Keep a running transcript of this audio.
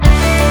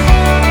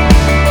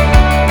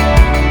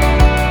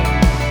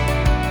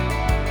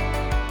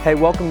Hey,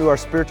 welcome to our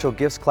spiritual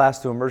gifts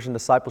class through Immersion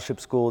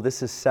Discipleship School.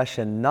 This is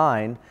session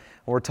 9, and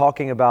we're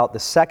talking about the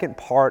second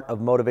part of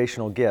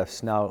motivational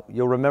gifts. Now,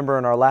 you'll remember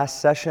in our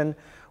last session,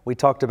 we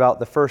talked about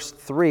the first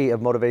 3 of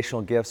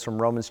motivational gifts from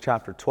Romans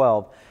chapter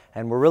 12,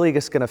 and we're really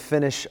just going to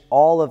finish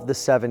all of the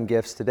 7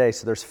 gifts today.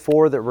 So there's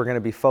 4 that we're going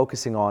to be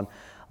focusing on.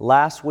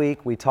 Last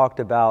week, we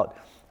talked about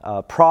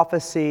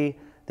prophecy,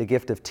 the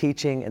gift of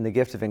teaching, and the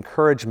gift of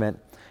encouragement.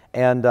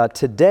 And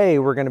today,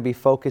 we're going to be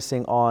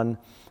focusing on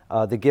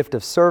the gift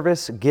of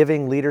service,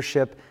 giving,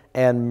 leadership,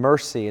 and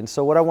mercy. And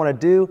so what I want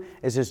to do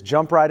is just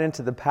jump right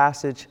into the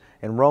passage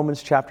in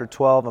Romans chapter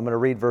 12. I'm going to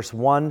read verse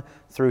 1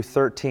 through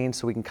 13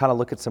 so we can kind of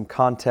look at some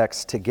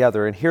context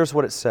together. And here's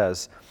what it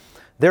says.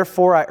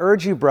 Therefore, I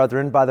urge you,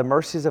 brethren, by the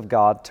mercies of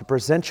God, to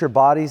present your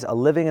bodies a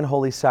living and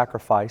holy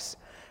sacrifice,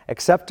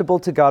 acceptable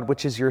to God,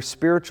 which is your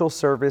spiritual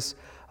service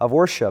of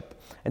worship.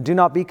 And do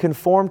not be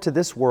conformed to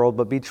this world,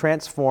 but be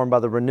transformed by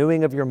the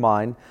renewing of your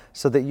mind,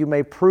 so that you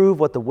may prove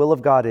what the will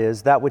of God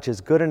is, that which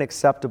is good and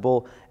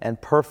acceptable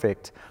and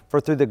perfect. For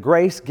through the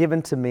grace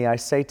given to me, I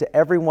say to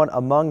everyone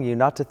among you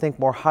not to think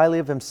more highly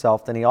of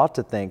himself than he ought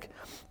to think,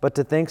 but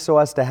to think so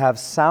as to have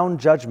sound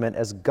judgment,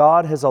 as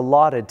God has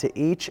allotted to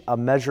each a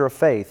measure of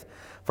faith.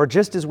 For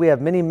just as we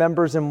have many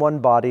members in one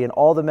body, and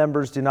all the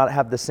members do not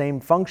have the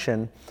same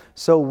function,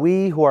 so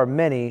we who are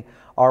many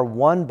are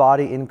one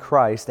body in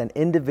Christ and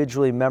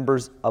individually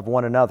members of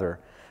one another.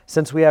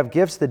 Since we have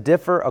gifts that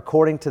differ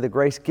according to the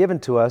grace given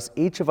to us,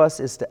 each of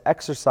us is to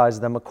exercise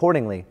them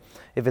accordingly.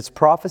 If it's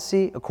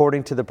prophecy,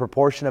 according to the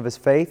proportion of his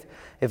faith,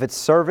 if it's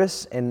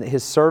service in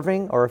his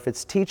serving, or if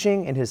it's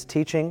teaching in his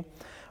teaching,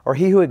 or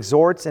he who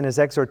exhorts in his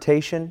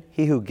exhortation,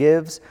 he who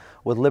gives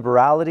with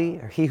liberality,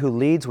 or he who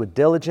leads with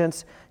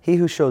diligence, he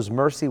who shows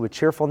mercy with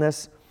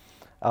cheerfulness.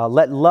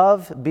 Let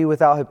love be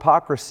without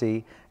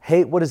hypocrisy.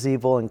 Hate what is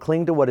evil and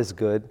cling to what is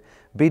good.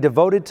 Be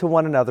devoted to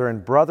one another in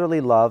brotherly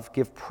love.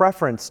 Give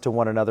preference to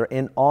one another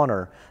in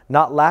honor,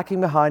 not lacking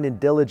behind in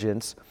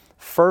diligence,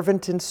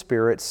 fervent in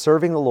spirit,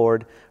 serving the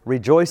Lord,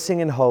 rejoicing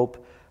in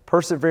hope,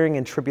 persevering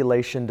in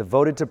tribulation,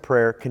 devoted to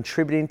prayer,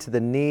 contributing to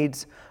the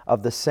needs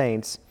of the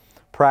saints,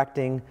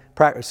 practicing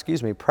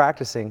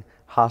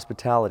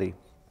hospitality.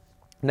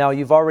 Now,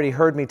 you've already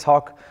heard me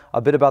talk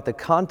a bit about the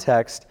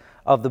context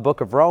of the book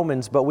of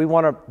Romans, but we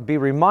want to be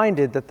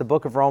reminded that the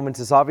book of Romans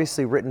is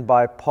obviously written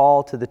by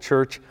Paul to the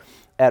church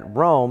at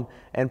Rome,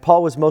 and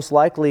Paul was most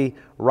likely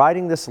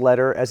writing this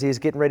letter as he's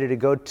getting ready to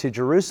go to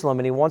Jerusalem,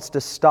 and he wants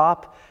to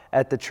stop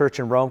at the church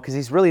in Rome because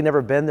he's really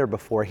never been there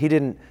before. He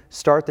didn't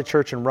start the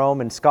church in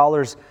Rome, and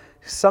scholars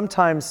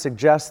sometimes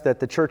suggest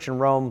that the church in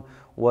Rome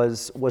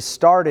was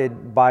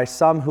started by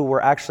some who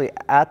were actually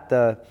at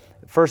the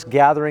first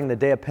gathering, the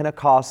day of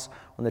Pentecost,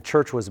 when the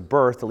church was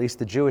birthed, at least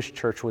the Jewish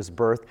church was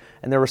birthed,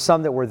 and there were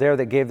some that were there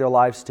that gave their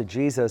lives to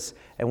Jesus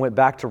and went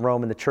back to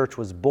Rome, and the church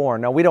was born.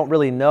 Now, we don't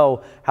really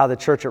know how the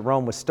church at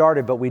Rome was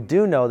started, but we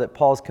do know that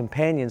Paul's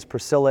companions,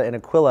 Priscilla and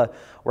Aquila,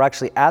 were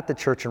actually at the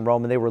church in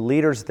Rome, and they were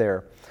leaders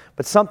there.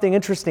 But something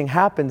interesting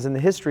happens in the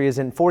history is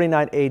in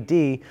 49 AD,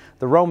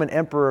 the Roman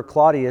Emperor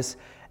Claudius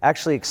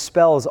actually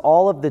expels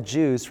all of the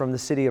Jews from the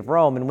city of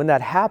Rome. And when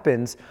that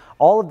happens,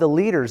 all of the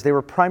leaders, they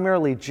were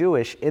primarily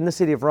Jewish, in the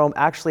city of Rome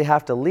actually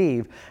have to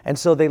leave. And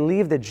so they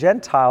leave the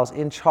Gentiles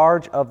in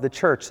charge of the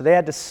church. So they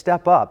had to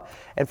step up.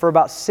 And for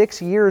about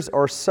 6 years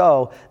or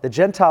so, the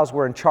Gentiles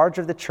were in charge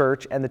of the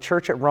church, and the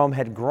church at Rome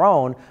had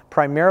grown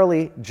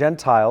primarily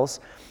Gentiles.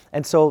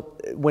 And so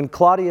when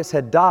Claudius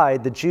had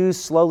died, the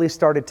Jews slowly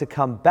started to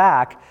come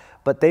back,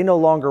 but they no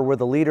longer were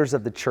the leaders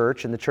of the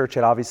church, and the church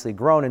had obviously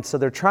grown. And so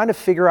they're trying to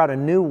figure out a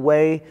new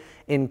way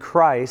in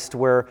Christ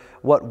where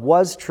what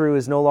was true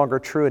is no longer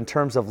true in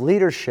terms of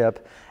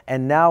leadership,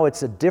 and now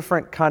it's a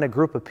different kind of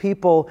group of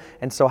people.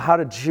 And so how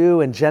do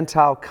Jew and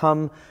Gentile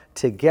come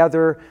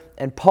together?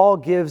 And Paul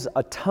gives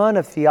a ton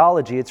of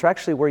theology. It's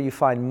actually where you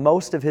find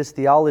most of his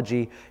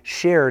theology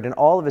shared in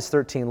all of his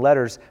 13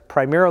 letters,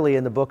 primarily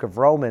in the book of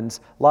Romans.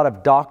 A lot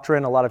of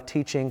doctrine, a lot of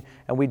teaching,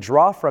 and we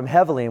draw from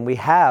heavily, and we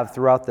have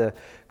throughout the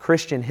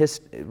Christian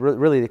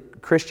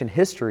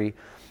history.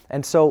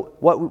 And so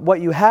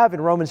what you have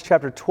in Romans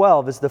chapter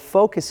 12 is the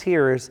focus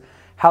here is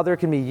how there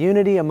can be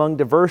unity among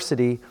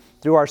diversity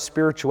through our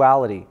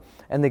spirituality.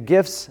 And the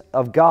gifts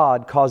of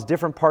God cause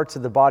different parts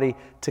of the body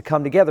to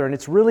come together. And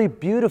it's really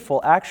beautiful,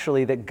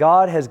 actually, that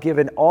God has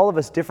given all of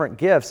us different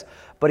gifts,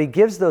 but He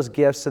gives those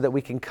gifts so that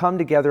we can come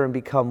together and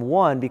become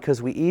one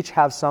because we each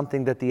have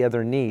something that the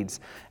other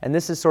needs. And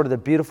this is sort of the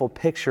beautiful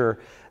picture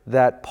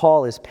that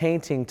Paul is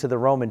painting to the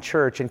Roman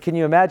church. And can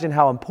you imagine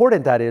how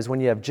important that is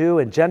when you have Jew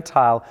and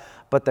Gentile,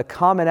 but the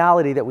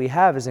commonality that we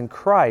have is in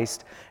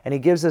Christ, and He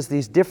gives us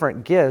these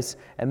different gifts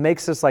and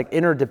makes us like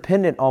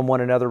interdependent on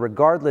one another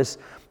regardless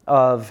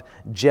of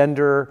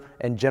gender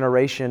and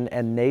generation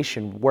and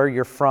nation, where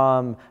you're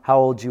from, how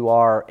old you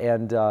are,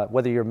 and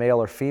whether you're male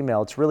or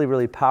female. It's really,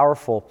 really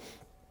powerful.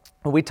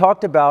 We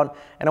talked about,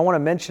 and I want to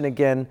mention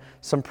again,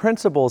 some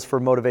principles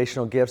for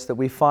motivational gifts that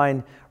we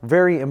find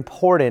very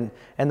important.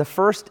 And the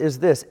first is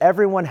this: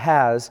 everyone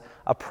has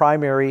a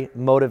primary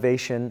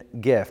motivation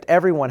gift.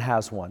 Everyone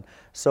has one.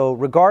 So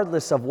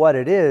regardless of what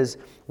it is,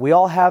 we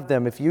all have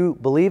them. If you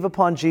believe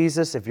upon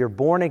Jesus, if you're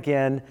born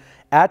again,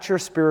 at your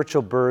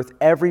spiritual birth,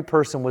 every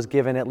person was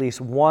given at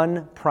least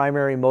one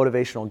primary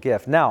motivational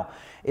gift. Now,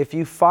 if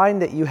you find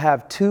that you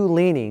have two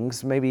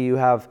leanings, maybe you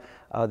have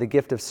the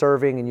gift of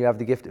serving and you have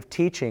the gift of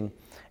teaching,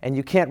 and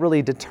you can't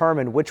really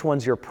determine which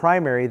one's your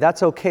primary,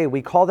 that's okay.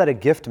 We call that a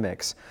gift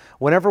mix.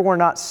 Whenever we're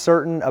not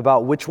certain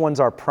about which one's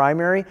our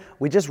primary,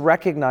 we just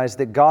recognize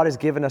that God has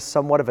given us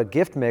somewhat of a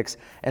gift mix,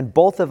 and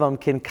both of them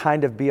can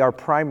kind of be our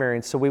primary.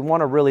 And so we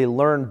want to really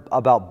learn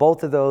about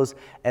both of those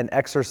and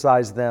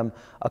exercise them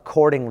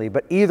accordingly.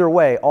 But either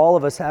way, all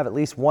of us have at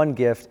least one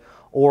gift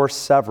or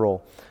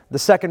several. The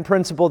second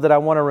principle that I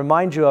want to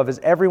remind you of is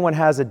everyone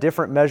has a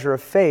different measure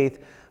of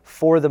faith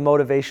for the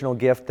motivational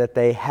gift that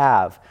they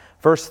have.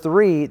 Verse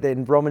 3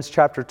 in Romans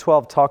chapter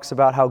 12 talks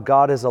about how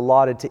God has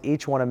allotted to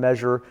each one a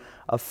measure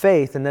of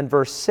faith. And then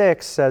verse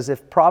 6 says,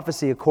 if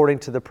prophecy according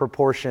to the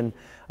proportion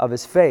of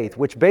his faith,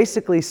 which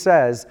basically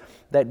says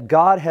that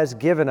God has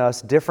given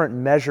us different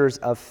measures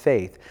of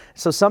faith.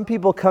 So some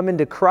people come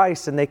into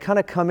Christ and they kind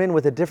of come in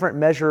with a different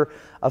measure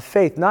of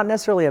faith, not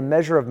necessarily a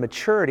measure of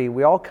maturity.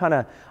 We all kind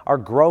of are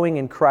growing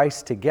in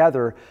Christ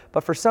together.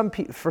 But for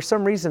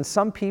some reason,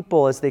 some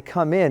people, as they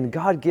come in,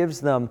 God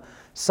gives them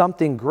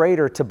something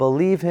greater to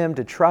believe Him,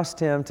 to trust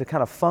Him, to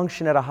kind of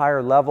function at a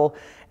higher level.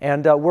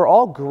 And we're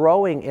all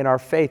growing in our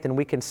faith, and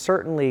we can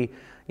certainly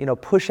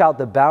push out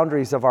the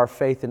boundaries of our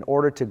faith in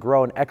order to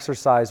grow and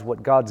exercise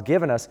what God's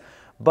given us.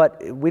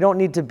 But we don't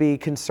need to be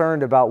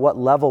concerned about what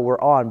level we're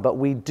on. But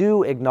we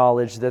do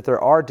acknowledge that there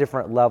are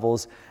different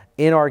levels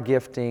in our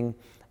gifting.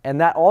 And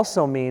that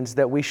also means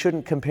that we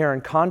shouldn't compare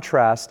and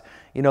contrast,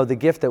 the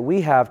gift that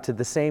we have to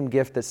the same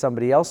gift that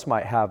somebody else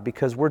might have,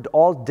 because we're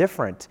all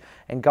different.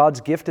 And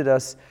God's gifted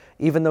us,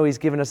 even though He's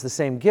given us the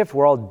same gift,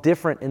 we're all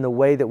different in the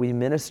way that we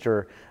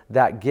minister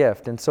that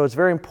gift. And so it's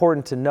very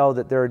important to know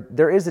that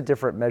there is a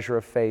different measure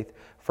of faith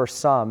for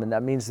some, and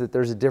that means that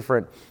there's a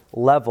different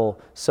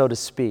level, so to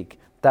speak.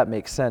 That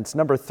makes sense.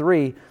 Number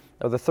 3,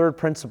 or the third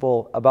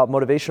principle about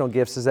motivational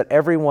gifts, is that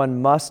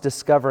everyone must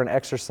discover and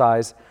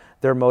exercise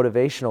their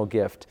motivational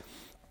gift.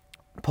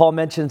 Paul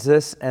mentions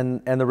this,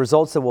 and the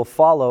results that will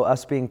follow,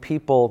 us being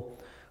people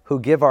who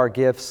give our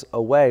gifts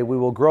away. We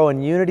will grow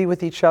in unity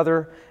with each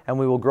other, and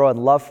we will grow in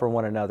love for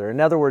one another.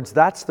 In other words,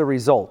 that's the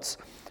results.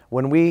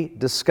 When we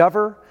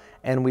discover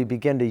and we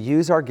begin to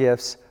use our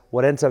gifts,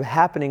 what ends up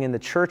happening in the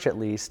church at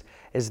least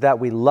is that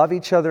we love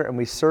each other and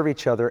we serve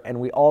each other, and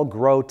we all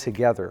grow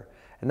together.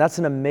 And that's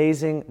an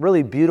amazing,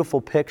 really beautiful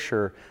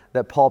picture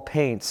that Paul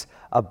paints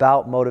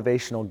about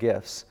motivational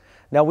gifts.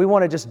 Now, we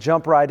want to just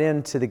jump right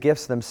into the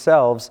gifts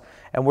themselves,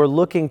 and we're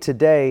looking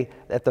today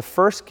at the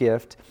first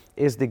gift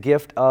is the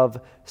gift of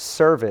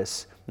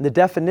service. And the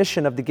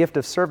definition of the gift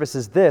of service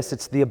is this: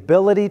 it's the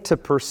ability to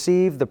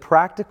perceive the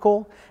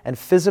practical and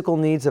physical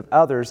needs of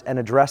others and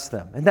address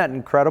them. Isn't that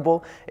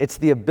incredible? It's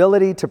the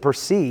ability to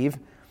perceive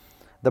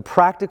the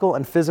practical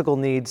and physical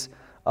needs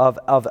of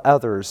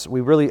others. We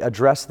really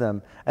address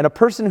them. And a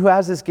person who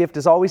has this gift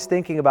is always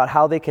thinking about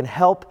how they can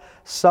help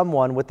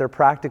someone with their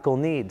practical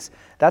needs.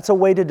 That's a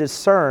way to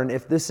discern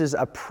if this is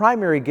a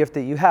primary gift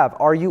that you have.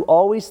 Are you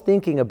always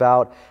thinking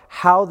about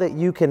how that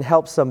you can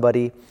help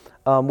somebody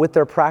with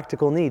their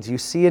practical needs? You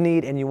see a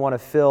need and you want to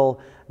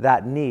fill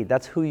that need.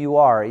 That's who you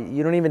are.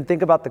 You don't even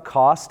think about the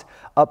cost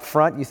up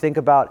front. You think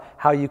about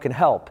how you can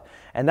help.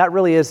 And that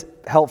really is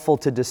helpful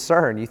to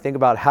discern. You think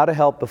about how to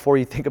help before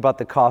you think about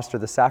the cost or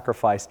the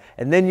sacrifice.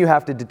 And then you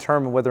have to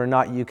determine whether or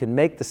not you can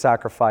make the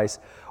sacrifice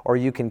or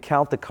you can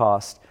count the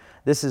cost.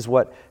 This is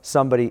what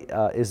somebody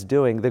is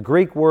doing. The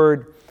Greek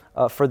word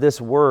for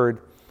this word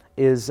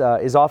is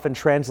often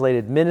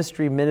translated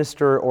ministry,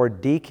 minister, or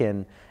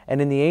deacon. And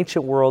in the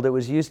ancient world, it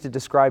was used to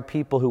describe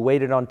people who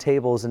waited on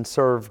tables and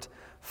served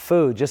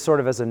food, just sort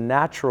of as a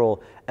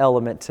natural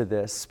element to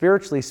this.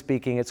 Spiritually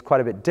speaking, it's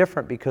quite a bit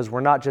different, because we're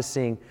not just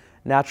seeing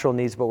natural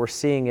needs, but we're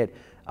seeing it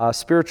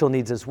spiritual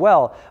needs as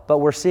well, but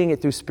we're seeing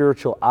it through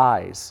spiritual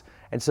eyes.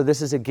 And so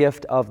this is a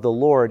gift of the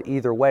Lord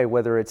either way,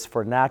 whether it's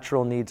for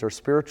natural needs or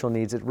spiritual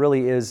needs. It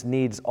really is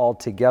needs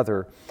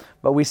altogether.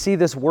 But we see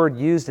this word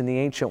used in the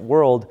ancient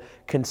world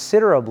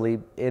considerably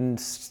in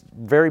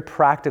very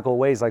practical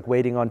ways, like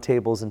waiting on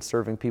tables and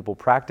serving people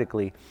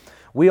practically.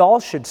 We all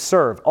should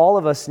serve. All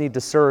of us need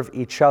to serve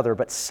each other,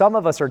 but some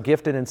of us are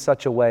gifted in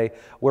such a way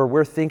where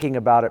we're thinking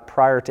about it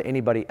prior to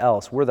anybody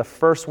else. We're the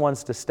first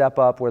ones to step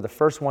up. We're the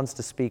first ones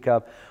to speak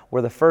up.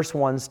 We're the first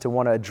ones to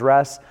want to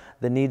address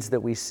the needs that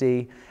we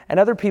see. And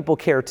other people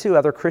care too.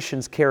 Other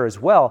Christians care as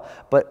well,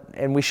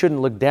 and we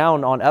shouldn't look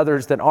down on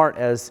others that aren't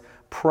as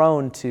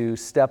prone to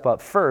step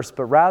up first,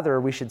 but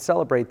rather we should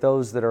celebrate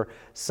those that are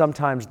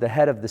sometimes the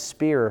head of the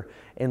spear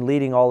in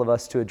leading all of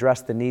us to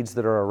address the needs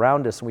that are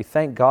around us. And we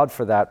thank God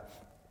for that.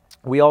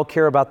 We all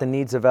care about the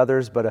needs of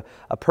others, but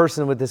a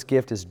person with this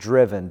gift is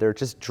driven. They're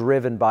just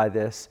driven by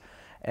this.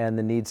 and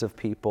the needs of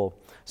people.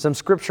 Some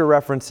scripture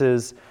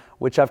references,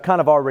 which I've kind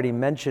of already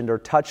mentioned or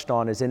touched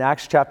on, is in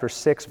Acts chapter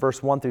 6,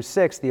 verse 1 through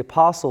 6, the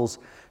apostles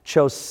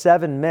chose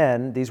 7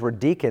 men, these were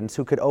deacons,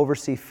 who could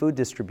oversee food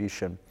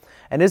distribution.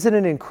 And isn't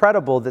it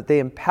incredible that they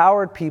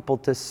empowered people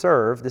to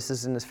serve? This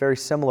is in this very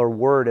similar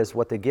word as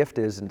what the gift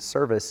is in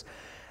service.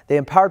 They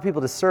empowered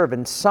people to serve,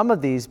 and some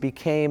of these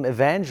became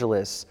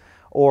evangelists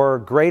or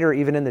greater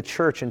even in the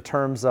church in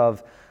terms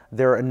of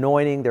their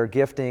anointing, their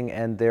gifting,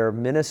 and their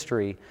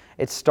ministry.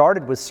 It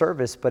started with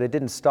service, but it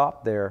didn't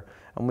stop there.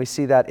 And we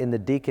see that in the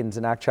deacons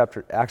in Acts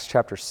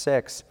chapter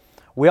 6.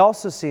 We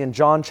also see in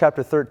John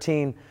chapter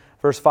 13,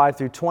 verse 5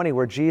 through 20,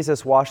 where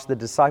Jesus washed the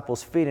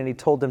disciples' feet and he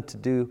told them to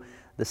do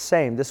the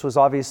same. This was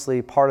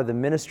obviously part of the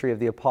ministry of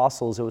the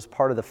apostles. It was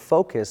part of the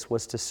focus,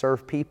 was to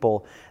serve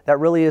people. That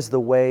really is the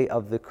way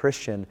of the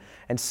Christian.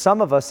 And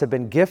some of us have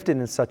been gifted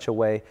in such a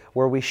way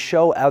where we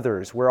show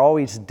others. We're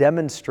always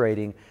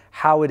demonstrating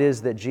how it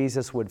is that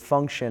Jesus would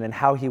function and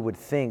how he would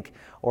think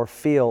or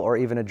feel or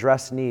even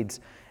address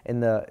needs in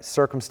the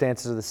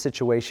circumstances or the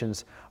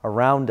situations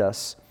around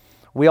us.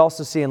 We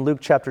also see in Luke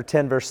chapter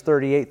 10, verse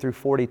 38 through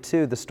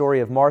 42, the story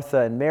of Martha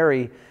and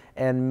Mary.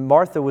 And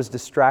Martha was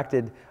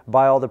distracted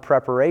by all the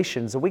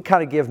preparations. And we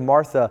kind of give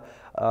Martha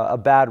a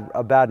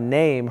bad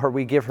name, or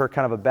we give her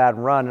kind of a bad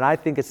run. And I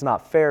think it's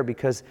not fair,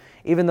 because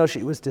even though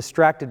she was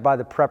distracted by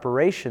the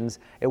preparations,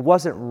 it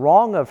wasn't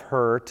wrong of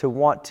her to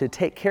want to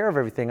take care of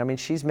everything. I mean,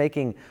 she's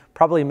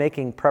probably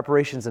making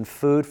preparations and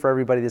food for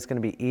everybody that's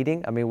going to be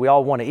eating. I mean, we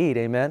all want to eat,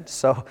 amen?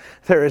 So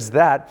there is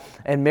that.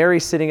 And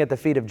Mary's sitting at the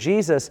feet of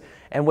Jesus.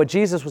 And what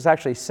Jesus was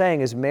actually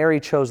saying is Mary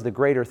chose the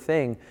greater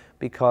thing,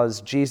 because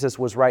Jesus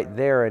was right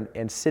there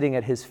and sitting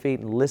at his feet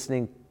and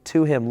listening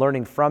to him,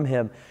 learning from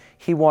him.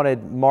 He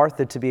wanted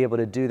Martha to be able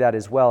to do that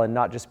as well and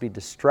not just be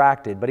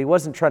distracted. But he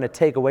wasn't trying to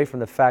take away from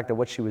the fact that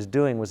what she was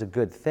doing was a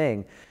good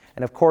thing.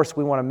 And of course,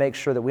 we want to make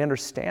sure that we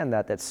understand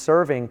that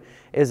serving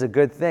is a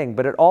good thing.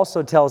 But it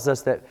also tells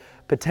us that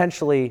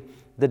potentially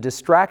the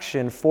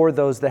distraction for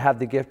those that have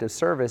the gift of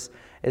service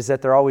is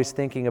that they're always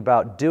thinking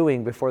about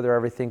doing before they're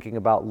ever thinking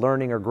about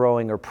learning or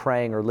growing or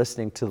praying or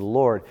listening to the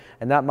Lord.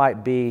 And that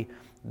might be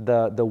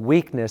the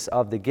weakness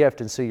of the gift,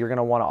 and so you're going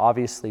to want to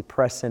obviously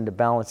press in to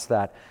balance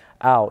that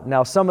out.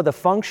 Now, some of the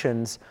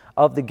functions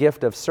of the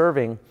gift of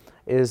serving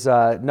is,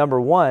 number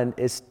one,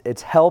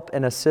 it's help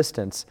and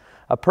assistance.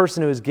 A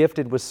person who is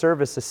gifted with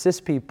service assists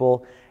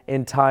people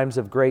in times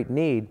of great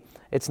need.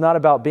 It's not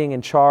about being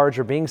in charge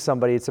or being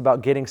somebody, it's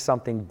about getting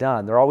something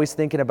done. They're always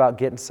thinking about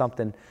getting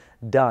something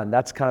done.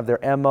 That's kind of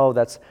their MO,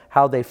 that's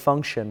how they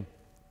function.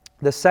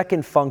 The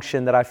second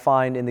function that I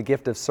find in the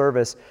gift of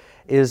service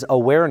is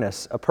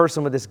awareness. A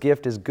person with this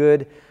gift is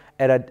good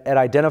at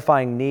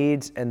identifying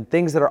needs and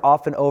things that are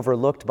often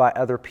overlooked by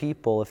other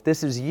people. If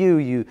this is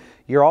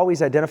you're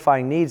always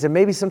identifying needs, and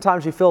maybe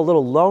sometimes you feel a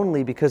little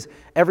lonely because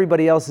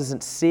everybody else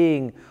isn't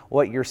seeing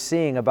what you're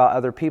seeing about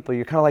other people.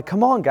 You're kind of like,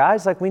 come on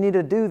guys, like we need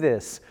to do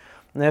this.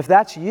 And if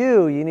that's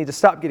you need to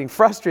stop getting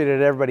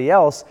frustrated at everybody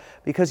else,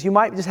 because you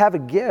might just have a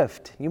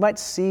gift. You might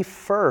see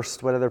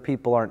first what other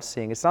people aren't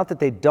seeing. It's not that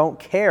they don't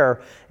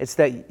care, it's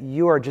that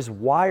you are just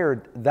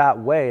wired that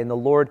way, and the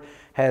Lord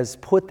has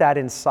put that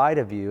inside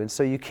of you. And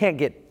so you can't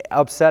get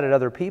upset at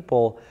other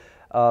people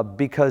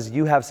because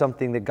you have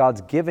something that God's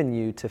given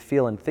you to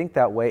feel and think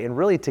that way, and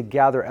really to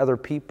gather other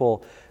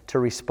people to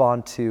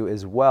respond to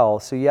as well.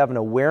 So you have an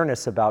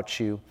awareness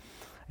about you.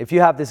 If you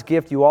have this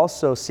gift, you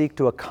also seek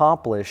to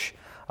accomplish.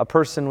 A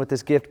person with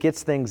this gift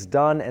gets things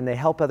done, and they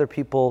help other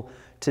people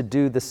to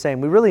do the same.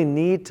 We really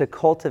need to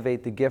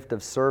cultivate the gift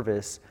of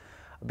service,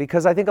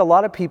 because I think a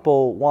lot of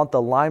people want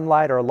the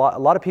limelight, or a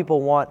lot of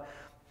people want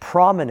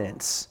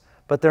prominence,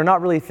 but they're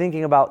not really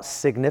thinking about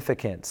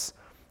significance.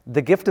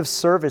 The gift of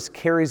service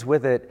carries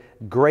with it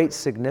great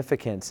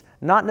significance,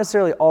 not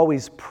necessarily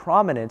always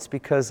prominence,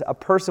 because a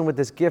person with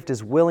this gift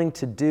is willing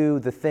to do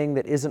the thing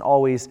that isn't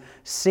always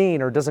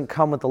seen or doesn't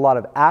come with a lot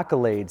of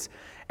accolades.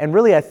 And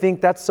really, I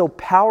think that's so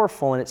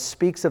powerful, and it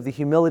speaks of the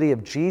humility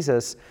of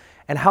Jesus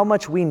and how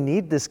much we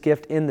need this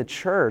gift in the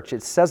church.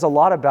 It says a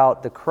lot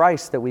about the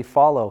Christ that we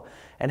follow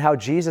and how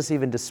Jesus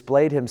even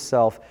displayed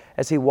himself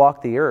as he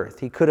walked the earth.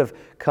 He could have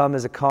come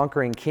as a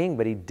conquering king,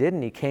 but he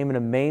didn't. He came in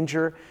a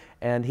manger,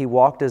 and he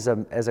walked as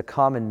a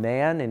common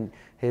man. And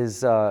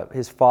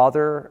his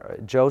father,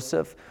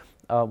 Joseph,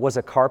 was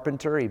a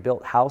carpenter. He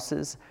built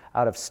houses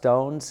out of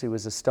stones. He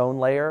was a stone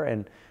layer,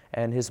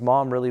 and his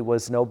mom really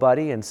was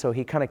nobody. And so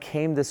he kind of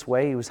came this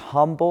way. He was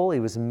humble. He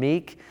was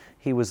meek.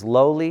 He was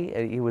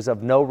lowly. He was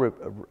of no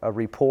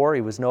rapport.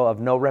 He was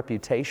of no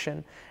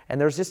reputation. And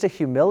there's just a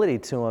humility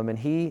to him. And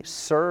he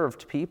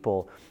served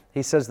people.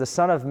 He says, the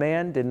Son of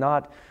Man did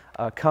not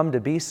come to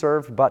be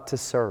served, but to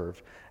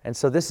serve. And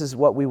so this is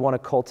what we want to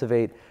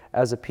cultivate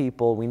as a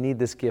people. We need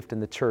this gift in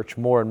the church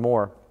more and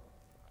more.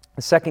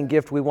 The second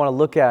gift we want to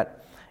look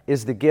at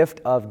is the gift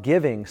of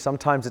giving.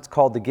 Sometimes it's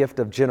called the gift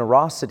of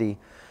generosity.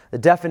 The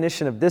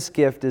definition of this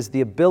gift is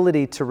the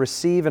ability to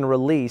receive and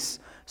release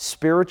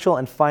spiritual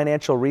and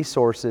financial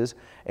resources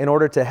in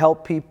order to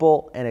help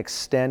people and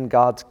extend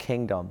God's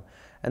kingdom.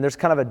 And there's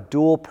kind of a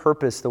dual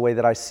purpose the way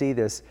that I see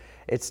this.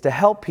 It's to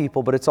help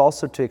people, but it's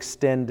also to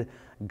extend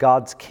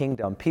God's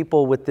kingdom.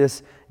 People with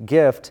this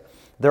gift,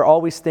 they're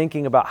always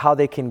thinking about how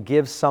they can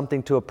give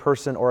something to a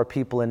person or a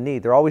people in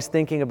need. They're always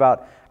thinking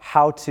about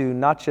how to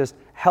not just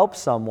help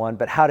someone,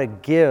 but how to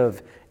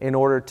give in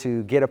order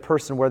to get a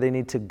person where they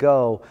need to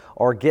go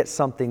or get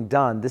something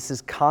done. This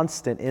is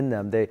constant in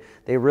them.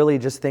 They really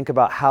just think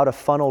about how to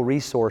funnel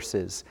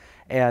resources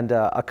and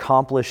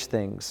accomplish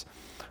things.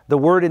 The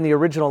word in the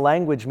original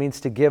language means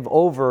to give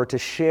over, to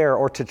share,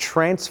 or to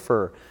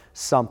transfer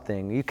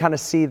something. You kind of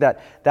see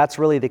that that's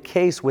really the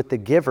case with the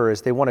giver,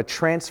 is they want to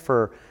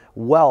transfer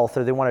wealth,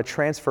 or they want to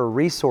transfer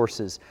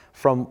resources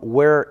from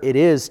where it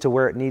is to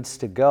where it needs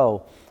to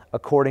go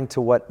according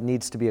to what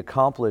needs to be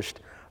accomplished.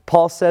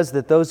 Paul says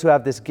that those who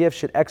have this gift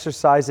should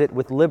exercise it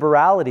with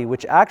liberality,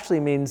 which actually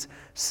means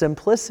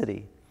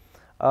simplicity.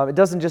 It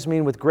doesn't just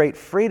mean with great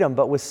freedom,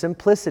 but with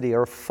simplicity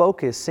or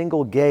focus,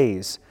 single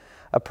gaze.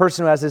 A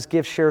person who has this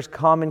gift shares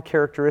common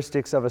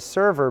characteristics of a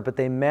server, but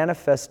they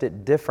manifest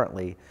it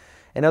differently.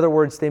 In other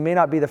words, they may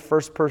not be the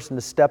first person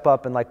to step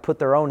up and put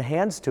their own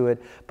hands to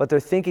it, but they're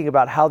thinking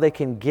about how they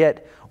can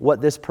get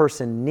what this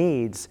person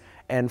needs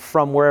and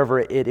from wherever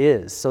it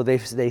is. So they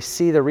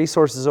see the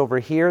resources over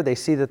here, they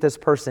see that this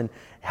person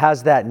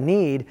has that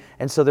need,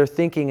 and so they're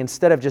thinking,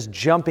 instead of just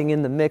jumping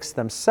in the mix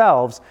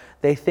themselves,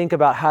 they think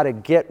about how to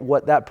get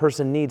what that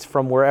person needs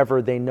from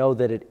wherever they know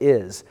that it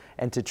is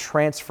and to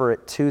transfer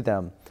it to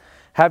them.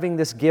 Having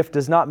this gift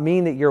does not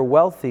mean that you're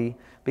wealthy,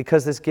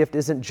 because this gift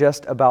isn't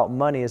just about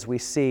money, as we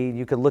see.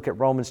 You could look at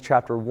Romans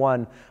chapter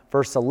 1,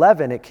 verse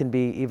 11. It can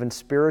be even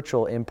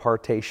spiritual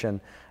impartation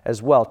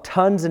as well.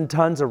 Tons and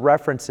tons of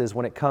references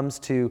when it comes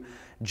to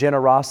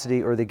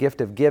generosity or the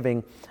gift of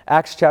giving.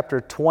 Acts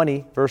chapter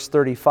 20, verse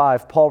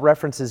 35, Paul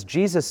references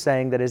Jesus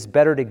saying that it's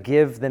better to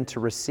give than to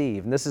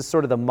receive. And this is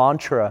sort of the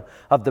mantra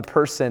of the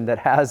person that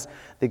has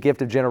the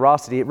gift of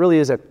generosity. It really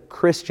is a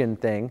Christian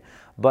thing,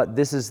 but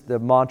this is the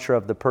mantra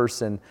of the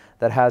person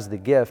that has the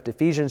gift.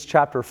 Ephesians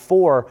chapter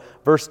 4,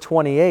 verse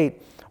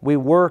 28, we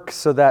work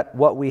so that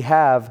what we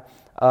have,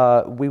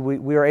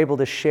 we are able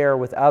to share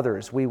with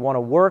others. We want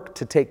to work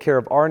to take care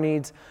of our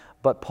needs,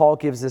 but Paul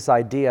gives this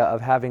idea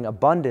of having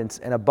abundance,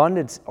 and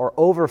abundance or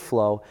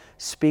overflow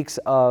speaks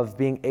of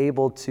being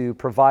able to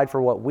provide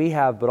for what we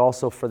have, but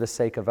also for the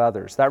sake of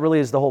others. That really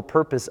is the whole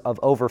purpose of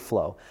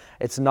overflow.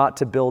 It's not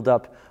to build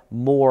up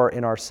more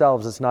in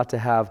ourselves. It's not to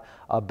have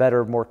a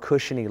better, more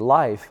cushiony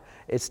life.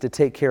 It's to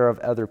take care of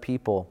other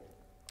people.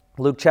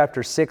 Luke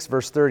chapter 6,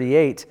 verse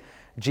 38,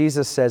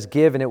 Jesus says,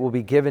 "Give, and it will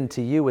be given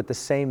to you with the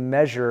same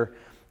measure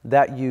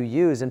that you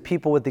use." And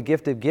people with the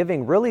gift of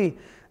giving, really,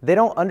 they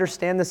don't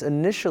understand this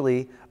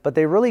initially, but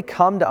they really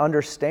come to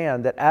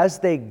understand that as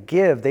they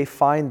give, they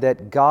find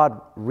that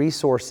God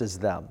resources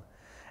them.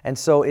 And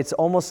so it's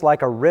almost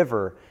like a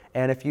river.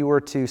 And if you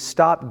were to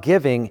stop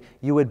giving,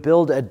 you would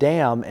build a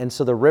dam, and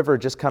so the river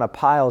just kind of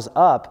piles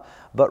up.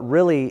 But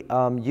really,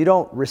 you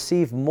don't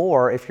receive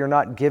more if you're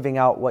not giving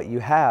out what you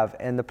have.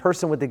 And the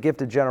person with the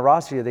gift of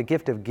generosity or the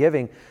gift of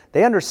giving,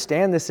 they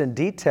understand this in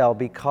detail,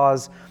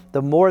 because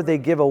the more they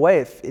give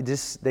away,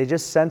 they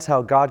just sense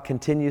how God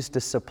continues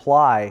to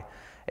supply.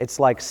 It's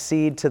like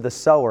seed to the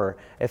sower.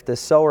 If the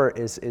sower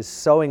is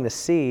sowing the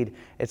seed,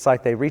 it's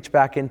like they reach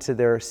back into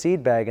their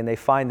seed bag and they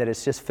find that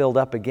it's just filled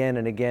up again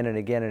and again and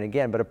again and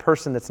again. But a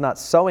person that's not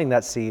sowing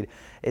that seed,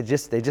 they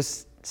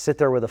just sit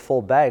there with a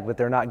full bag, but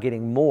they're not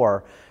getting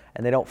more.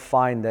 And they don't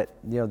find that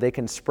they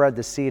can spread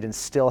the seed and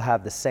still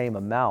have the same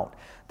amount.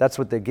 That's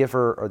what the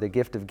giver or the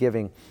gift of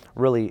giving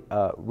we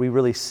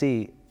really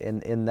see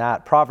in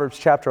that. Proverbs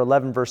chapter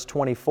 11, verse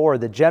 24,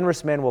 "The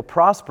generous man will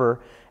prosper,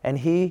 and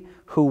he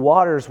who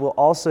waters will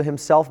also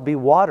himself be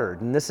watered."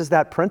 And this is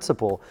that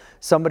principle.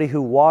 Somebody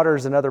who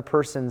waters another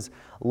person's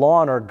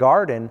lawn or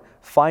garden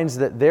finds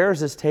that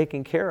theirs is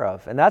taken care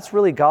of. And that's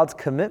really God's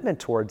commitment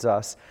towards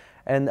us.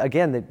 And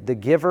again, the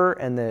giver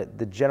and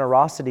the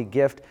generosity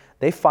gift,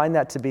 they find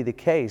that to be the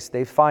case.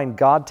 They find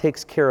God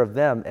takes care of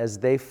them as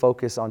they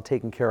focus on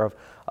taking care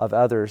of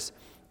others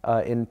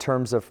in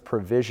terms of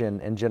provision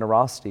and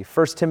generosity.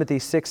 1 Timothy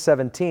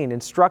 6:17,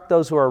 "Instruct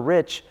those who are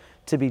rich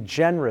to be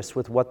generous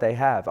with what they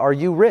have." Are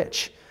you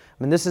rich?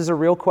 I mean, this is a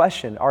real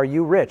question. Are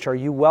you rich? Are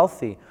you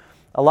wealthy?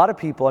 A lot of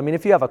people,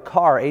 if you have a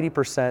car,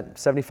 80%,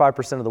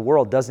 75% of the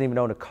world doesn't even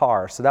own a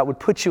car. So that would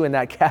put you in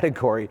that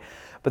category.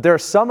 But there are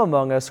some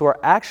among us who are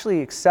actually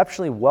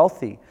exceptionally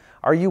wealthy.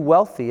 Are you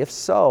wealthy? If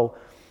so,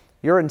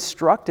 you're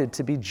instructed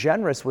to be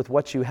generous with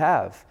what you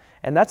have.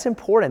 And that's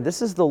important.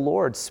 This is the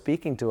Lord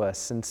speaking to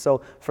us. And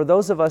so for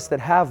those of us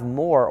that have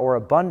more or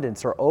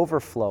abundance or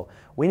overflow,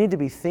 we need to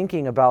be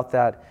thinking about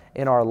that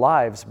in our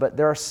lives. But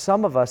there are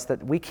some of us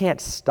that we can't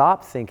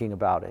stop thinking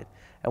about it.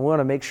 And we want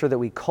to make sure that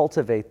we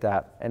cultivate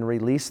that and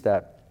release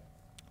that.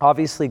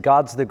 Obviously,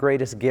 God's the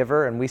greatest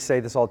giver, and we say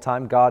this all the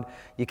time.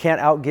 You can't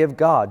outgive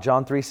God.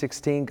 John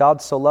 3:16,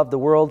 "God so loved the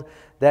world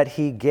that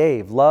He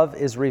gave." Love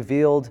is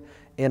revealed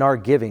in our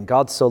giving.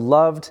 God so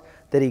loved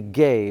that He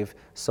gave,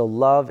 so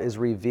love is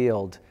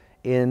revealed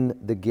in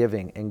the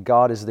giving, and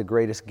God is the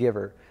greatest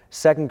giver.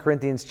 2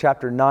 Corinthians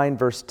chapter 9,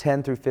 verse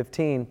 10 through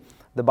 15,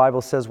 the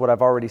Bible says what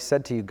I've already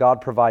said to you,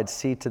 God provides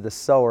seed to the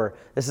sower.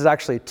 This is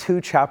actually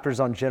 2 chapters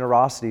on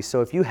generosity.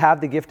 So if you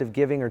have the gift of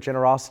giving or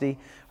generosity,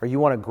 or you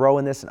want to grow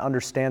in this and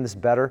understand this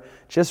better,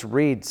 just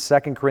read 2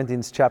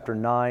 Corinthians chapter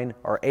 9,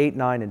 or 8,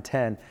 9, and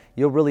 10.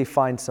 You'll really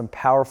find some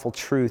powerful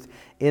truth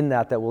in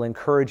that will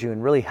encourage you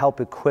and really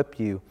help equip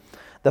you.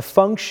 The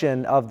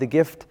function of the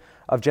gift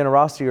of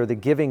generosity or the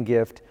giving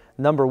gift,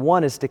 number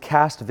 1, is to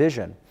cast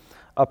vision.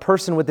 A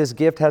person with this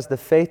gift has the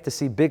faith to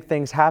see big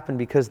things happen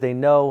because they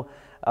know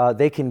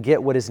they can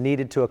get what is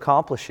needed to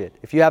accomplish it.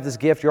 If you have this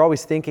gift, you're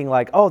always thinking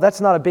like, oh,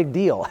 that's not a big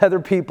deal. Other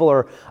people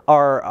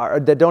are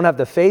that don't have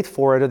the faith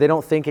for it, or they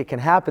don't think it can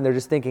happen. They're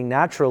just thinking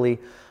naturally.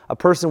 A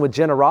person with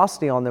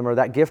generosity on them or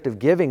that gift of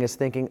giving is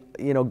thinking,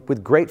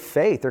 with great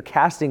faith. They're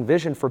casting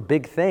vision for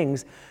big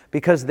things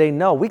because they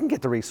know we can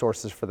get the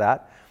resources for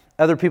that.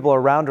 Other people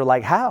around are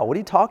like, how? What are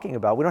you talking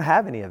about? We don't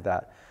have any of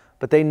that.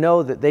 But they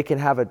know that they can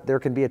there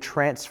can be a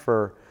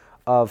transfer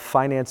of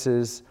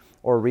finances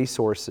or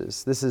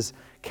resources. This is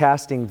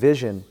casting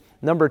vision.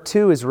 Number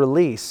 2 is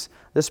release.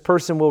 This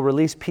person will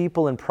release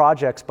people and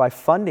projects by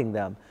funding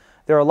them.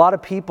 There are a lot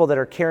of people that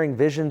are carrying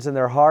visions in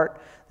their heart.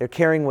 They're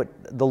carrying what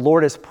the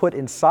Lord has put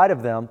inside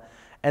of them.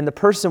 And the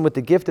person with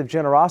the gift of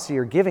generosity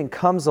or giving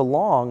comes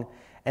along,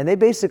 and they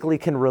basically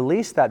can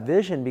release that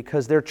vision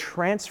because they're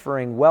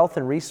transferring wealth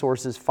and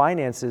resources,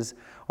 finances,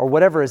 or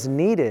whatever is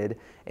needed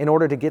in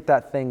order to get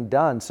that thing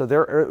done. So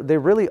they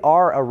really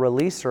are a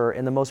releaser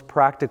in the most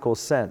practical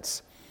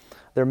sense.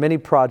 There are many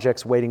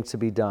projects waiting to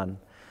be done.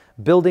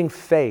 Building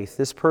faith.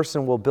 This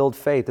person will build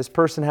faith. This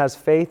person has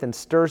faith and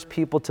stirs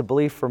people to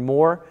believe for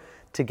more,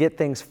 to get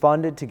things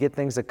funded, to get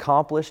things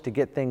accomplished, to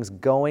get things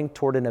going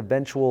toward an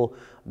eventual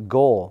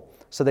goal.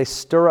 So they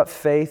stir up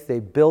faith, they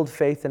build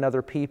faith in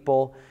other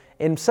people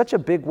in such a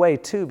big way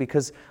too,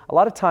 because a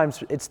lot of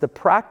times it's the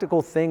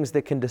practical things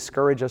that can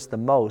discourage us the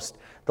most.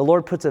 The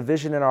Lord puts a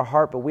vision in our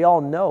heart, but we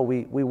all know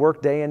we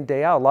work day in,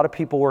 day out. A lot of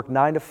people work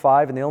 9 to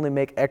 5 and they only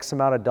make X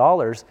amount of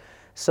dollars.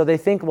 So they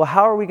think, well,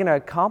 how are we going to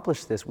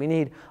accomplish this? We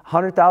need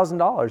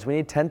 $100,000. We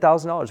need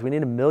 $10,000. We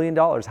need $1 million.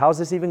 How is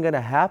this even going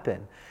to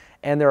happen?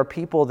 And there are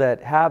people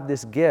that have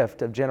this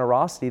gift of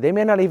generosity. They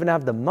may not even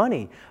have the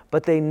money,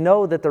 but they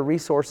know that the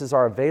resources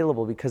are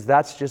available because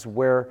that's just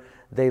where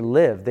they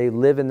live. They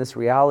live in this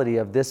reality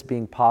of this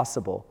being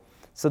possible.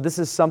 So this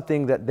is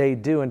something that they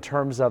do in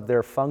terms of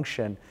their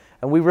function.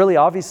 And we really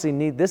obviously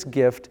need this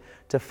gift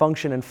to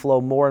function and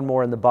flow more and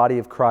more in the body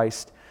of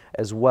Christ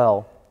as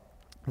well.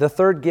 The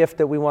third gift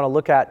that we want to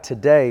look at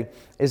today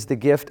is the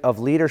gift of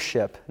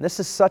leadership. And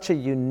this is such a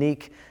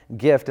unique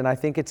gift, and I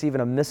think it's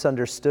even a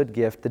misunderstood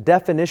gift. The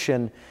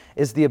definition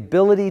is the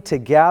ability to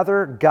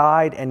gather,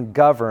 guide, and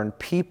govern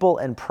people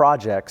and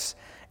projects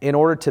in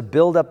order to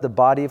build up the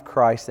body of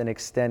Christ and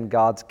extend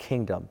God's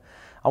kingdom.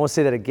 I want to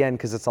say that again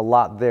because it's a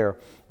lot there.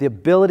 The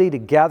ability to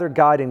gather,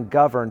 guide, and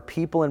govern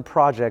people and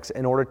projects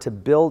in order to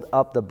build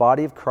up the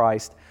body of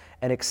Christ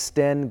and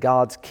extend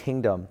God's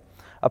kingdom.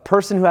 A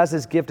person who has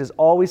this gift is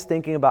always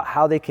thinking about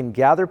how they can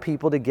gather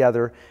people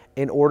together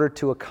in order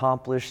to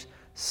accomplish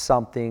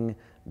something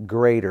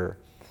greater.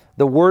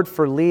 The word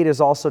for lead is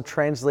also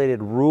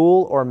translated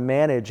rule or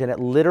manage, and it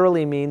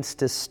literally means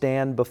to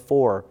stand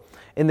before.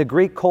 In the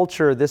Greek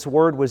culture, this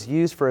word was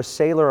used for a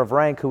sailor of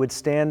rank who would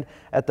stand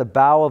at the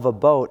bow of a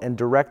boat and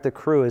direct the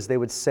crew as they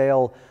would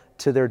sail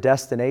to their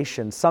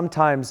destination.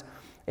 Sometimes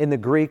in the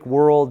Greek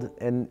world,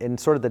 in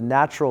sort of the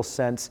natural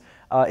sense,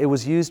 it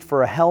was used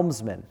for a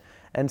helmsman.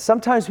 And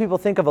sometimes people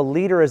think of a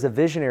leader as a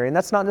visionary, and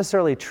that's not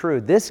necessarily true.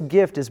 This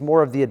gift is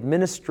more of the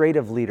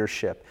administrative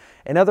leadership.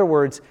 In other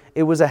words,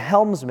 it was a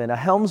helmsman. A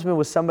helmsman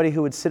was somebody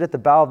who would sit at the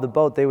bow of the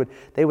boat. They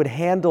would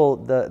handle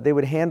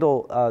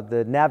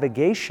the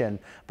navigation,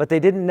 but they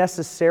didn't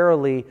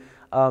necessarily.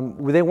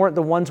 They weren't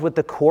the ones with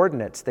the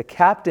coordinates. The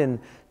captain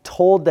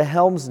told the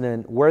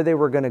helmsman where they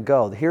were going to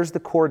go. Here's the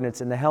coordinates,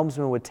 and the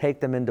helmsman would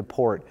take them into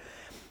port.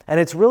 And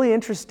it's really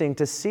interesting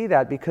to see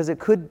that because it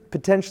could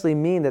potentially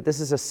mean that this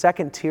is a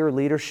second-tier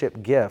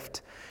leadership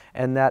gift,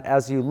 and that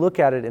as you look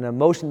at it in a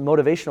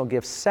motivational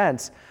gift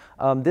sense,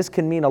 this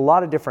can mean a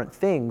lot of different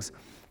things,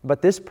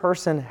 but this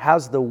person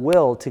has the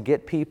will to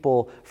get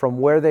people from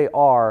where they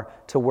are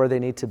to where they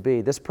need to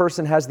be. This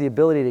person has the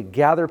ability to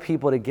gather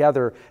people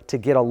together to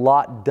get a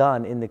lot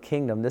done in the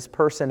kingdom. This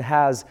person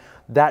has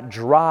that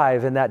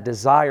drive and that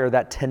desire,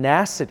 that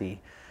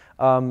tenacity,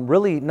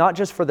 really not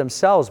just for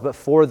themselves, but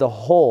for the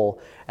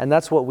whole. And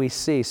that's what we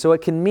see. So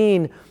it can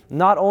mean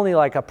not only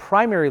like a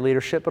primary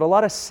leadership, but a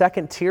lot of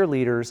second-tier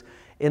leaders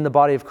in the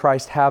body of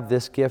Christ have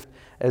this gift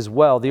as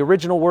well. The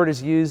original word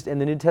is used in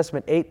the New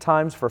Testament 8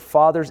 times for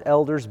fathers,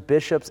 elders,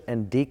 bishops,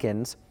 and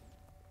deacons.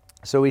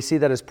 So we see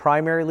that as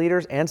primary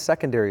leaders and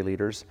secondary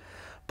leaders.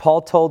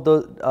 Paul told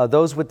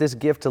those with this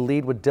gift to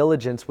lead with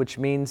diligence, which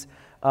means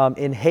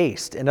in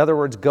haste. In other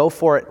words, go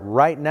for it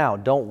right now.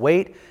 Don't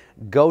wait.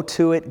 Go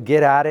to it,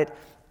 get at it,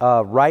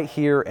 right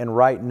here and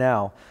right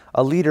now.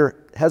 A leader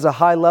has a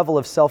high level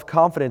of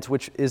self-confidence,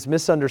 which is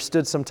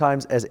misunderstood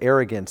sometimes as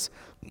arrogance.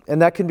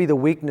 And that can be the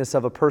weakness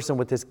of a person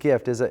with this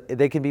gift, is that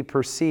they can be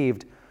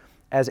perceived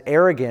as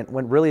arrogant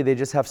when really they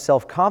just have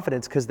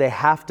self-confidence because they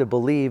have to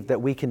believe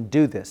that we can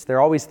do this. They're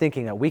always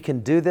thinking that we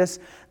can do this.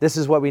 This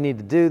is what we need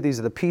to do. These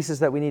are the pieces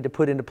that we need to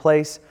put into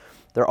place.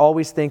 They're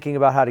always thinking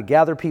about how to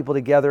gather people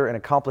together and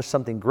accomplish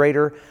something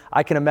greater.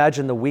 I can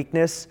imagine the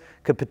weakness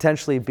could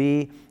potentially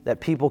be that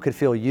people could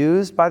feel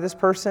used by this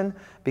person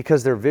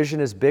because their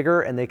vision is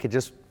bigger and they could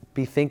just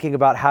be thinking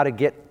about how to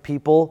get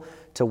people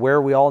to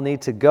where we all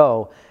need to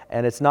go.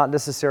 And it's not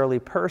necessarily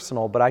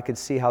personal, but I could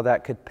see how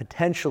that could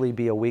potentially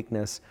be a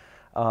weakness,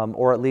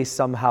 or at least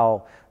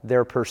somehow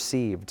they're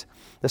perceived.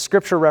 The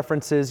scripture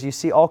references, you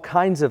see all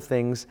kinds of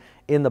things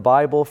in the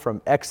Bible,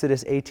 from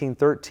Exodus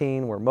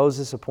 18:13, where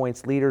Moses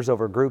appoints leaders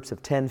over groups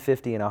of 10,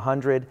 50, and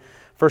 100.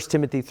 1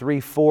 Timothy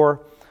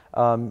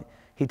 3:4,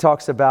 he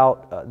talks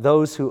about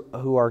those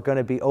who are going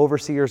to be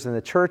overseers in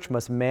the church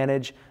must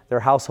manage their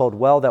household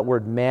well. That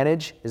word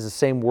manage is the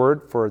same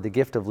word for the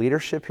gift of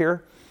leadership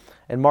here.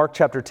 In Mark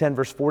chapter 10,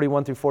 verse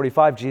 41 through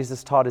 45,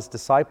 Jesus taught his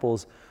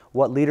disciples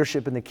what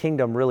leadership in the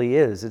kingdom really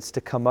is. It's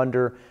to come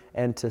under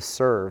and to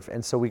serve.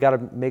 And so we got to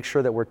make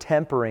sure that we're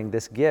tempering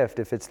this gift.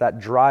 If it's that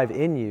drive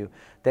in you,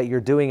 that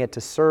you're doing it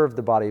to serve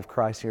the body of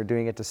Christ, and you're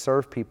doing it to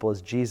serve people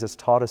as Jesus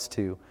taught us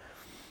to.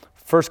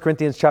 1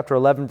 Corinthians chapter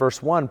 11,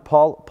 verse 1,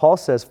 Paul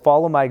says,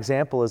 follow my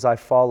example as I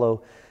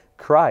follow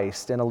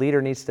Christ. And a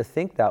leader needs to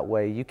think that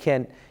way. You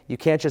can't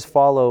just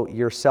follow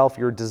yourself,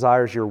 your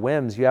desires, your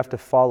whims. You have to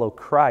follow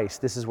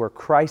Christ. This is where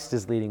Christ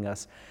is leading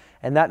us.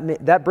 And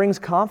that brings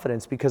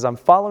confidence because I'm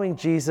following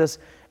Jesus,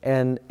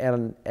 and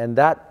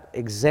that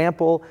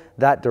example,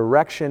 that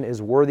direction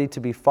is worthy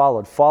to be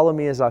followed. Follow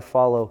me as I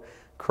follow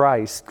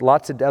Christ.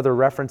 Lots of other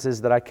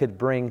references that I could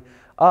bring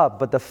up,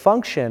 but the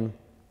function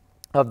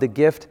of the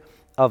gift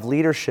of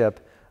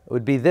leadership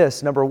would be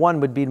this. Number one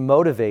would be to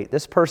motivate.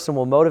 This person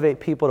will motivate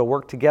people to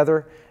work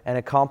together and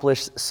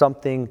accomplish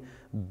something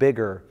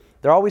bigger.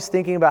 They're always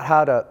thinking about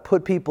how to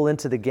put people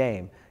into the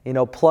game.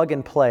 Plug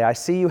and play. I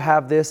see you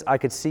have this, I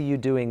could see you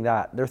doing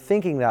that. They're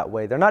thinking that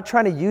way. They're not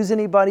trying to use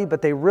anybody,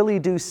 but they really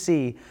do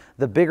see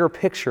the bigger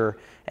picture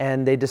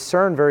and they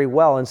discern very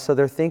well. And so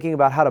they're thinking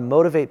about how to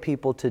motivate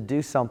people to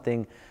do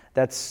something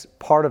that's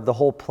part of the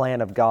whole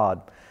plan of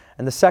God.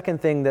 And the second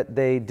thing that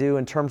they do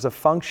in terms of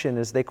function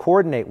is they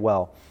coordinate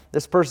well.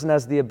 This person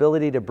has the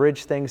ability to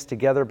bridge things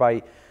together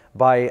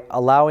by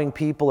allowing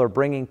people or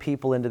bringing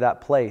people into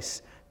that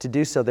place. To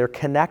do so, they're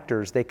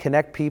connectors. They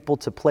connect people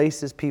to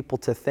places, people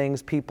to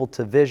things, people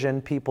to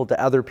vision, people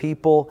to other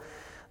people.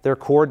 They're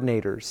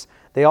coordinators.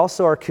 They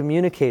also are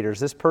communicators.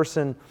 This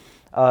person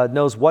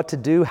knows what to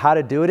do, how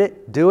to do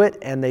it,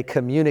 and they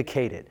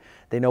communicate it.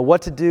 They know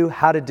what to do,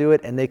 how to do it,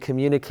 and they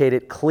communicate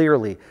it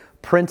clearly,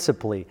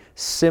 principally,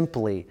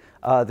 simply.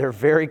 They're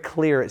very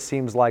clear, it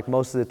seems like,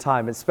 most of the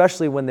time,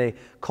 especially when they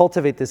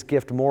cultivate this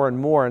gift more and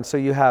more. And so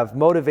you have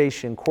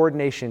motivation,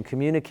 coordination,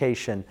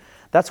 communication.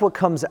 That's what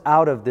comes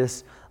out of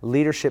this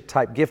leadership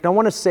type gift. Now, I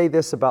want to say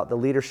this about the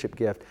leadership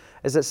gift,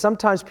 is that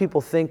sometimes people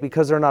think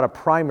because they're not a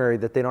primary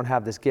that they don't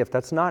have this gift.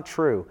 That's not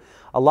true.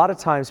 A lot of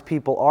times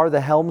people are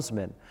the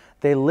helmsman.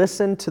 They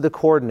listen to the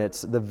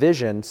coordinates, the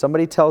vision.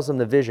 Somebody tells them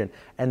the vision,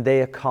 and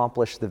they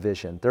accomplish the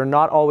vision. They're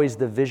not always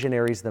the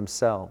visionaries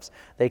themselves.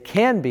 They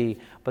can be,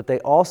 but they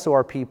also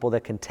are people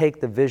that can take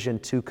the vision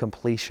to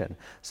completion.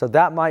 So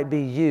that might be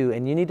you,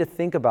 and you need to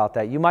think about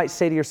that. You might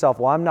say to yourself,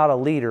 well, I'm not a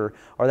leader,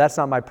 or that's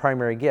not my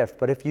primary gift.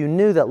 But if you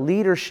knew that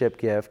leadership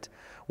gift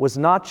was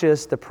not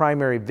just the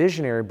primary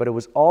visionary, but it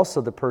was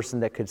also the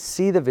person that could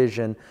see the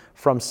vision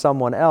from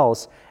someone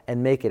else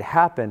and make it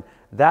happen,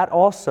 that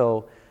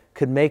also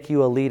could make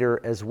you a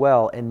leader as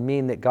well and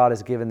mean that God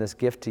has given this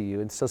gift to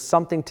you. And so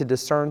something to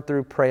discern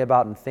through, pray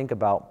about, and think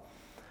about.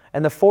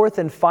 And the fourth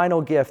and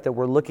final gift that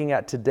we're looking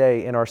at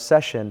today in our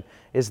session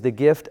is the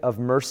gift of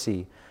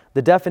mercy.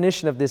 The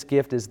definition of this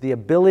gift is the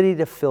ability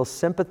to feel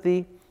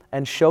sympathy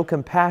and show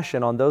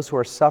compassion on those who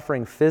are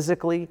suffering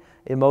physically,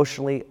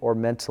 emotionally, or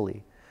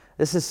mentally.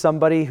 This is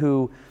somebody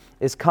who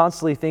is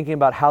constantly thinking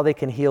about how they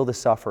can heal the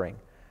suffering.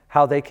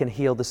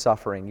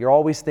 You're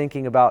always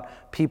thinking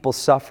about people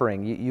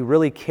suffering. You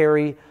really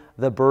carry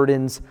the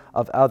burdens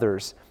of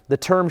others. The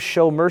term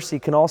show mercy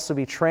can also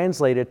be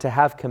translated to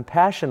have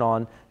compassion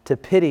on, to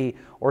pity,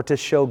 or to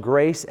show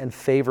grace and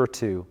favor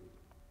to.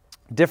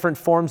 Different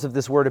forms of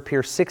this word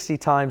appear 60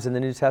 times in the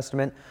New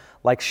Testament,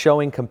 like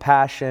showing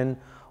compassion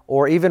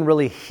or even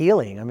really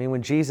healing. I mean,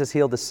 when Jesus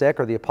healed the sick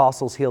or the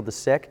apostles healed the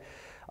sick,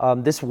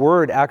 this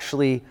word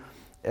actually,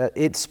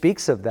 it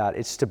speaks of that.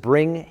 It's to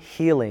bring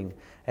healing.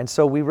 And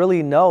so we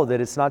really know that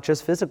it's not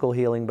just physical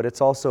healing, but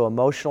it's also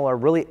emotional, or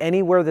really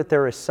anywhere that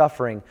there is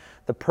suffering,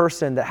 the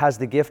person that has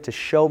the gift to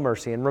show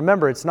mercy. And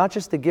remember, it's not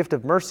just the gift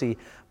of mercy,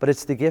 but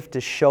it's the gift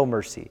to show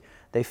mercy.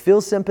 They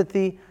feel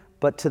sympathy,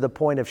 but to the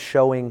point of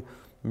showing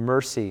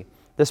mercy.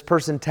 This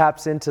person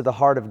taps into the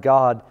heart of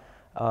God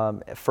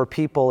for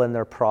people and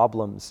their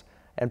problems.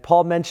 And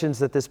Paul mentions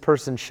that this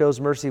person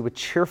shows mercy with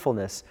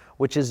cheerfulness,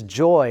 which is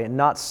joy and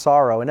not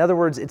sorrow. In other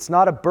words, it's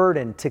not a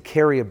burden to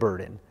carry a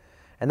burden.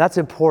 And that's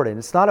important.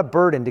 It's not a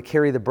burden to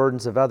carry the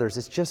burdens of others.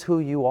 It's just who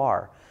you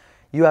are.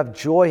 You have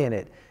joy in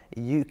it.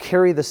 you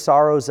carry the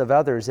sorrows of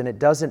others, and it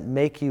doesn't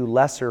make you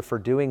lesser for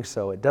doing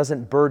so. It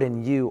doesn't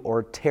burden you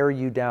or tear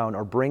you down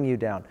or bring you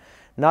down.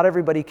 Not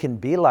everybody can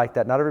be like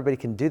that. Not everybody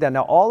can do that.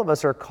 Now, all of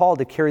us are called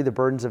to carry the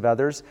burdens of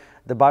others.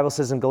 The Bible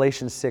says in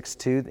Galatians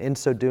 6:2, in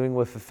so doing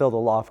we'll fulfill the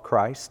law of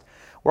Christ.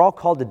 We're all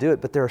called to do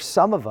it, but there are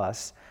some of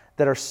us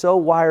that are so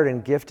wired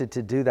and gifted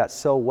to do that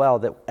so well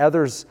that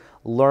others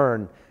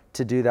learn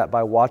to do that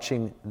by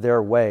watching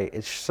their way.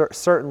 It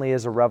certainly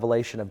is a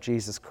revelation of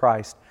Jesus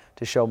Christ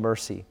to show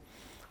mercy.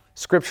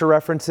 Scripture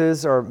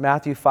references are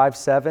Matthew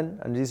 5:7,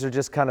 and these are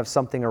just kind of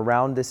something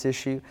around this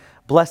issue.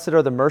 Blessed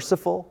are the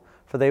merciful,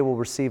 for they will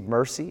receive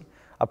mercy.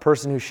 A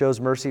person who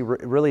shows mercy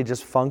really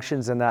just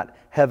functions in that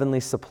heavenly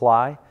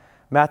supply.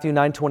 Matthew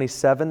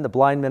 9:27, the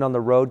blind men on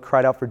the road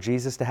cried out for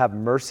Jesus to have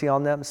mercy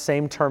on them.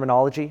 Same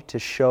terminology, to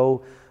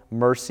show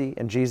mercy,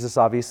 and Jesus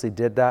obviously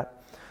did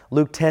that.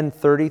 Luke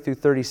 10:30 through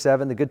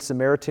 37, the Good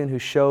Samaritan who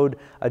showed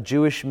a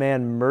Jewish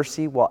man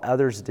mercy while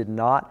others did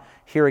not.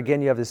 Here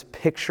again, you have this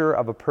picture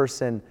of a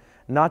person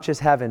not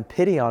just having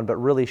pity on, but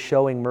really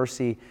showing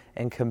mercy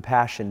and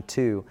compassion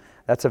too.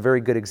 That's a very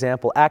good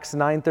example. Acts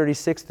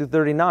 9:36 through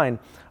 39,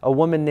 a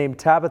woman named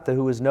Tabitha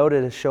who was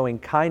noted as showing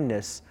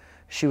kindness.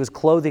 She was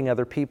clothing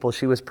other people.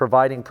 She was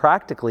providing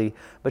practically,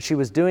 but she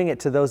was doing it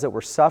to those that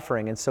were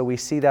suffering. And so we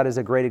see that as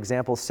a great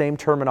example. Same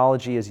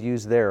terminology is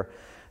used there.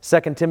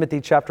 2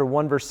 Timothy chapter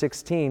 1, verse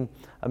 16,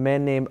 a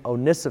man named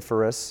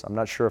Onesiphorus, I'm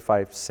not sure if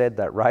I said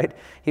that right,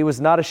 he was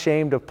not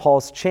ashamed of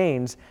Paul's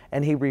chains,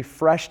 and he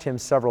refreshed him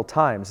several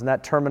times. And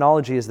that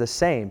terminology is the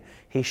same.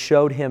 He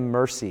showed him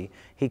mercy.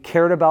 He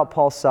cared about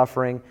Paul's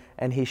suffering,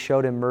 and he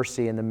showed him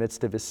mercy in the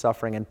midst of his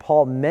suffering. And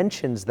Paul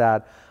mentions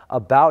that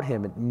about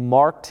him. It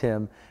marked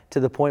him to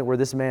the point where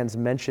this man's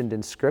mentioned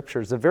in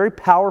Scripture. It's a very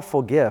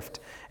powerful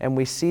gift, and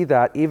we see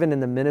that even in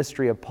the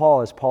ministry of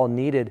Paul, as Paul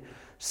needed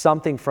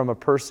something from a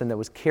person that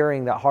was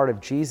carrying that heart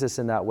of Jesus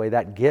in that way,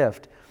 that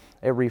gift,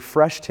 it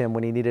refreshed him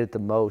when he needed it the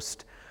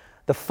most.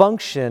 The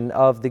function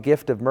of the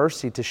gift of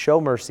mercy, to show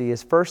mercy,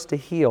 is first to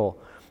heal.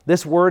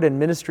 This word in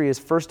ministry is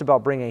first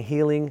about bringing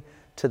healing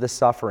to the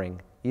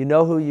suffering. You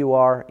know who you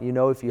are, you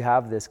know if you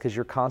have this because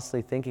you're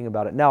constantly thinking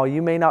about it. Now,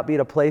 you may not be at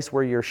a place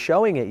where you're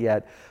showing it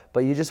yet,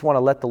 but you just want to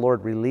let the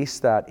Lord release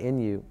that in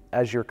you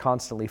as you're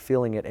constantly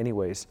feeling it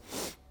anyways.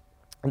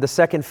 And the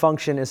second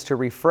function is to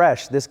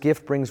refresh. This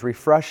gift brings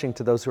refreshing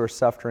to those who are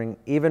suffering,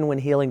 even when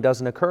healing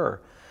doesn't occur.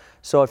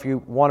 So if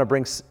you want to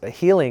bring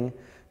healing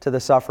to the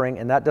suffering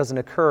and that doesn't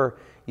occur,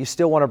 you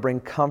still want to bring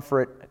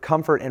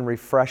comfort and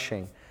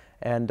refreshing.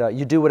 And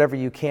you do whatever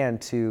you can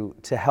to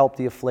help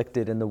the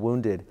afflicted and the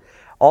wounded.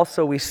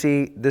 Also, we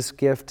see this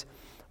gift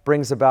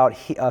brings about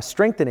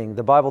strengthening.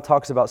 The Bible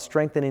talks about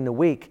strengthening the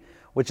weak,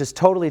 which is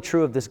totally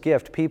true of this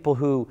gift. People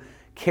who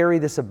carry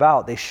this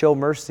about, they show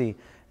mercy.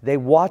 They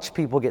watch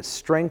people get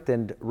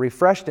strengthened,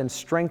 refreshed and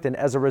strengthened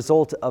as a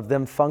result of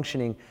them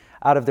functioning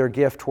out of their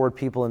gift toward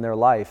people in their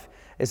life.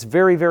 It's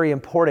very, very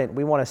important.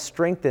 We want to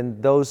strengthen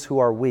those who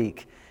are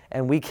weak.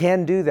 And we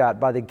can do that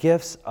by the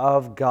gifts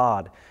of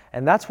God.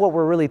 And that's what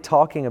we're really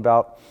talking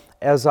about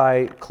as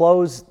I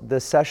close the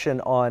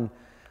session on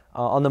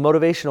the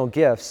motivational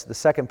gifts, the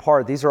second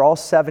part. These are all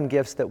 7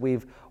 gifts that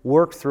we've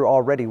worked through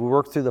already. We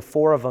worked through the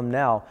 4 of them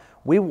now.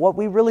 What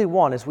we really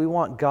want is we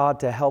want God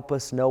to help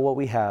us know what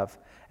we have,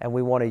 and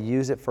we want to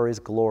use it for His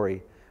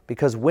glory.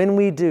 Because when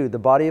we do, the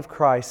body of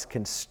Christ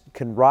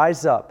can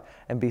rise up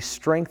and be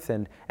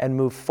strengthened and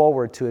move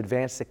forward to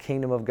advance the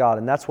kingdom of God.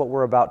 And that's what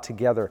we're about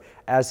together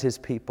as His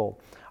people.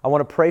 I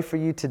want to pray for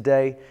you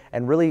today,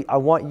 and really I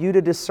want you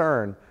to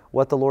discern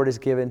what the Lord has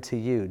given to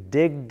you.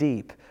 Dig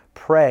deep,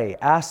 pray,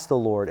 ask the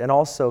Lord, and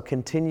also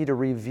continue to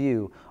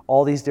review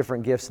all these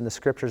different gifts in the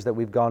Scriptures that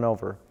we've gone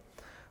over.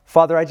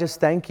 Father, I just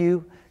thank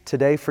you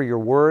today for your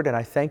word, and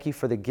I thank you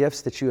for the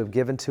gifts that you have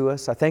given to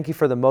us. I thank you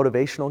for the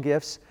motivational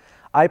gifts.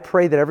 I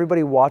pray that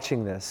everybody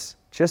watching this,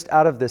 just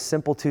out of the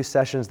simple 2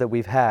 sessions that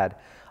we've had,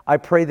 I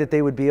pray that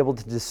they would be able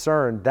to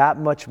discern that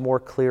much more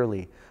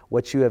clearly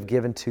what you have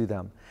given to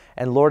them.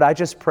 And Lord, I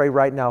just pray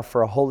right now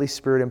for a Holy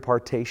Spirit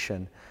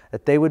impartation,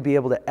 that they would be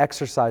able to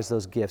exercise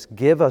those gifts.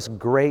 Give us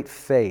great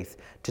faith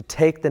to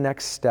take the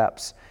next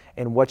steps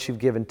in what you've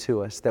given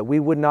to us, that we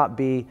would not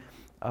be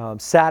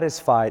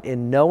satisfied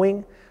in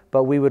knowing,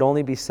 but we would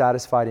only be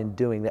satisfied in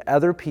doing, that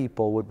other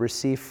people would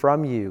receive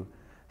from you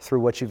through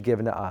what you've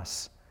given to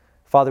us.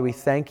 Father, we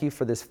thank you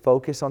for this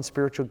focus on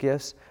spiritual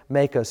gifts.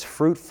 Make us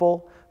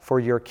fruitful for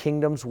your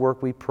kingdom's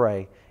work, we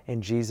pray.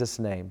 In Jesus'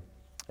 name,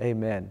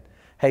 amen.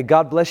 Hey,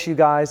 God bless you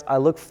guys. I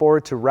look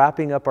forward to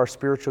wrapping up our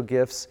spiritual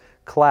gifts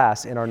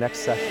class in our next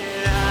session.